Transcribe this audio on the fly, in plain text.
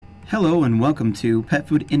Hello and welcome to Pet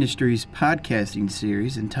Food Industry's podcasting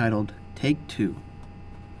series entitled Take Two.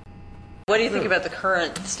 What do you think about the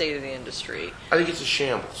current state of the industry? I think it's a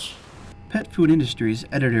shambles. Pet Food Industry's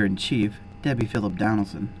editor-in-chief, Debbie Phillip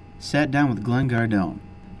Donaldson, sat down with Glen Gardone,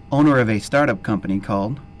 owner of a startup company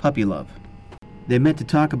called Pup-E-Luv. They met to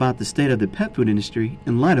talk about the state of the pet food industry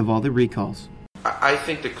in light of all the recalls. I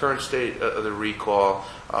think the current state of the recall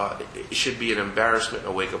should be an embarrassment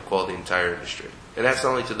and a wake-up call to the entire industry. And that's not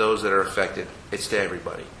only to those that are affected, it's to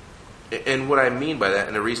everybody. And what I mean by that,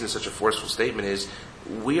 and the reason it's such a forceful statement, is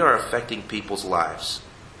we are affecting people's lives.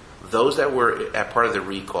 Those that were at part of the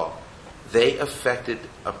recall, they affected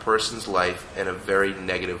a person's life in a very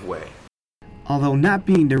negative way. Although not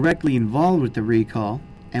being directly involved with the recall,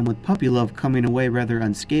 and with Pup-E-Luv coming away rather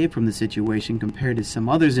unscathed from the situation compared to some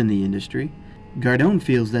others in the industry, Gardone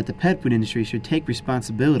feels that the pet food industry should take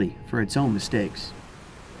responsibility for its own mistakes.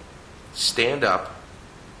 Stand up,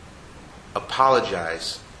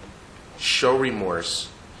 apologize, show remorse,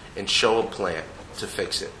 and show a plan to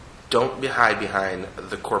fix it. Don't hide behind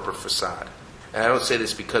the corporate facade. And I don't say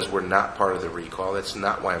this because we're not part of the recall. That's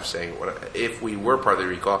not why I'm saying it. If we were part of the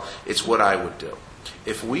recall, it's what I would do.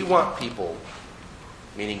 If we want people,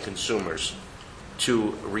 meaning consumers,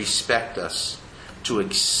 to respect us, to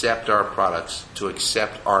accept our products, to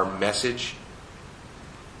accept our message,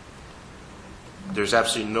 there's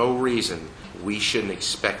absolutely no reason we shouldn't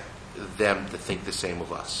expect them to think the same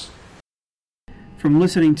of us. From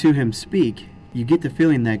listening to him speak, you get the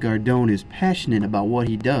feeling that Gardone is passionate about what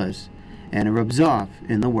he does, and it rubs off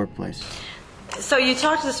in the workplace. So you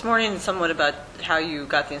talked this morning somewhat about how you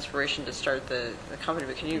got the inspiration to start the company,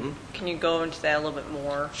 but can you go into that a little bit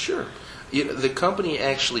more? Sure. The company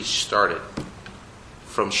actually started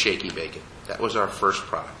from shaky bacon. That was our first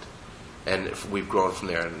product. And we've grown from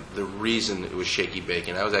there. And the reason it was shaky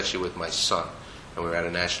bacon, I was actually with my son, and we were at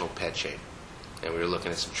a national pet chain. And we were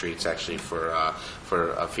looking at some treats actually for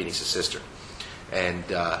Phoenix's sister. And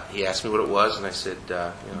he asked me what it was, and I said,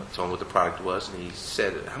 told him what the product was, and he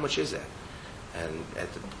said, "How much is that?" And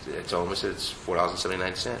I told him, I said, "It's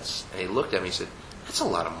 $4.79. And he looked at me and said, "That's a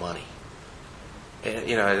lot of money." And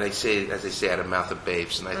as they say, out of the mouth of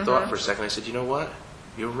babes. And I thought for a second. I said, "You know what?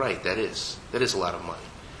 You're right. That is a lot of money."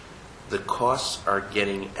 The costs are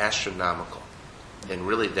getting astronomical, and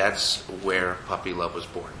really that's where Pup-E-Luv was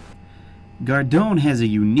born. Gardone has a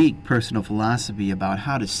unique personal philosophy about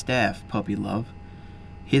how to staff Pup-E-Luv.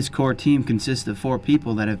 His core team consists of 4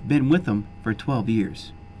 people that have been with him for 12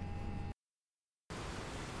 years.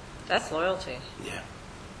 That's loyalty. Yeah.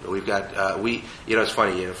 We've got, it's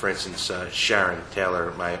funny, for instance, Sharon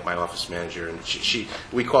Taylor, my office manager, and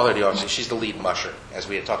we call her the office, she's the lead musher, as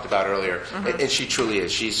we had talked about earlier, and she truly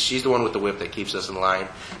is. She's the one with the whip that keeps us in line,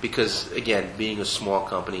 because, again, being a small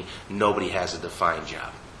company, nobody has a defined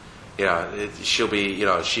job. She'll be,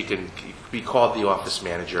 she can be called the office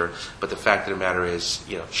manager, but the fact of the matter is,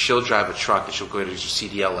 she'll drive a truck and she'll go to her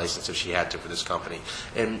CDL license if she had to for this company.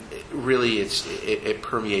 And really, it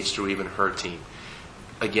permeates through even her team.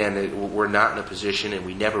 Again, we're not in a position, and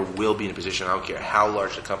we never will be in a position, I don't care how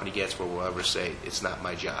large the company gets, where we'll ever say, it's not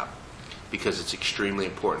my job. Because it's extremely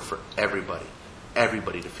important for everybody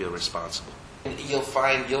to feel responsible. And you'll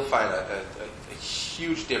find a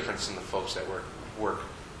huge difference in the folks that work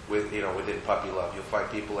within Pup-E-Luv. You'll find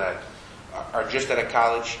people that are just out of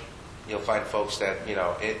college. You'll find folks that,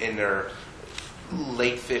 in their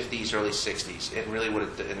late 50s, early 60s. And really,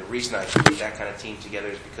 and the reason I put that kind of team together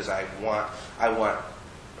is because I want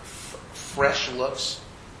fresh looks,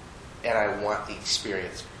 and I want the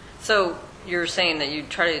experience. So you're saying that you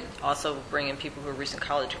try to also bring in people who are recent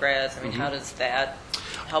college grads. I mean, how does that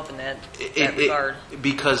help in that regard?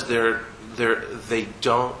 Because their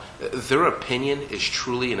opinion is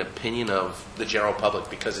truly an opinion of the general public,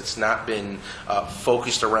 because it's not been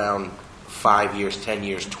focused around 5 years, 10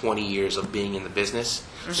 years, 20 years of being in the business.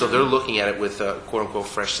 So they're looking at it with a quote-unquote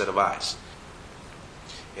fresh set of eyes.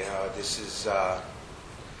 This is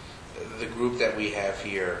the group that we have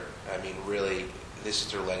here. I mean, really, this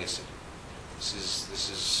is their legacy.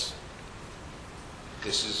 This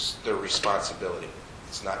is their responsibility.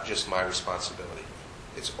 It's not just my responsibility.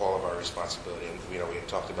 It's all of our responsibility. And we had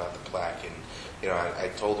talked about the plaque, and I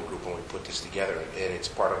told the group when we put this together, and it's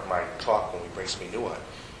part of my talk when we bring something new on.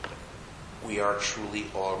 We are truly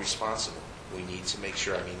all responsible. We need to make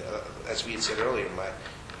sure. I mean, as we had said earlier,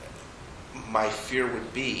 my fear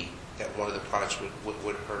would be that one of the products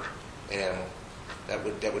would hurt an animal.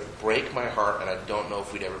 That would break my heart, and I don't know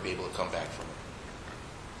if we'd ever be able to come back from it.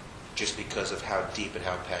 Just because of how deep and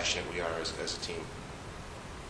how passionate we are as a team.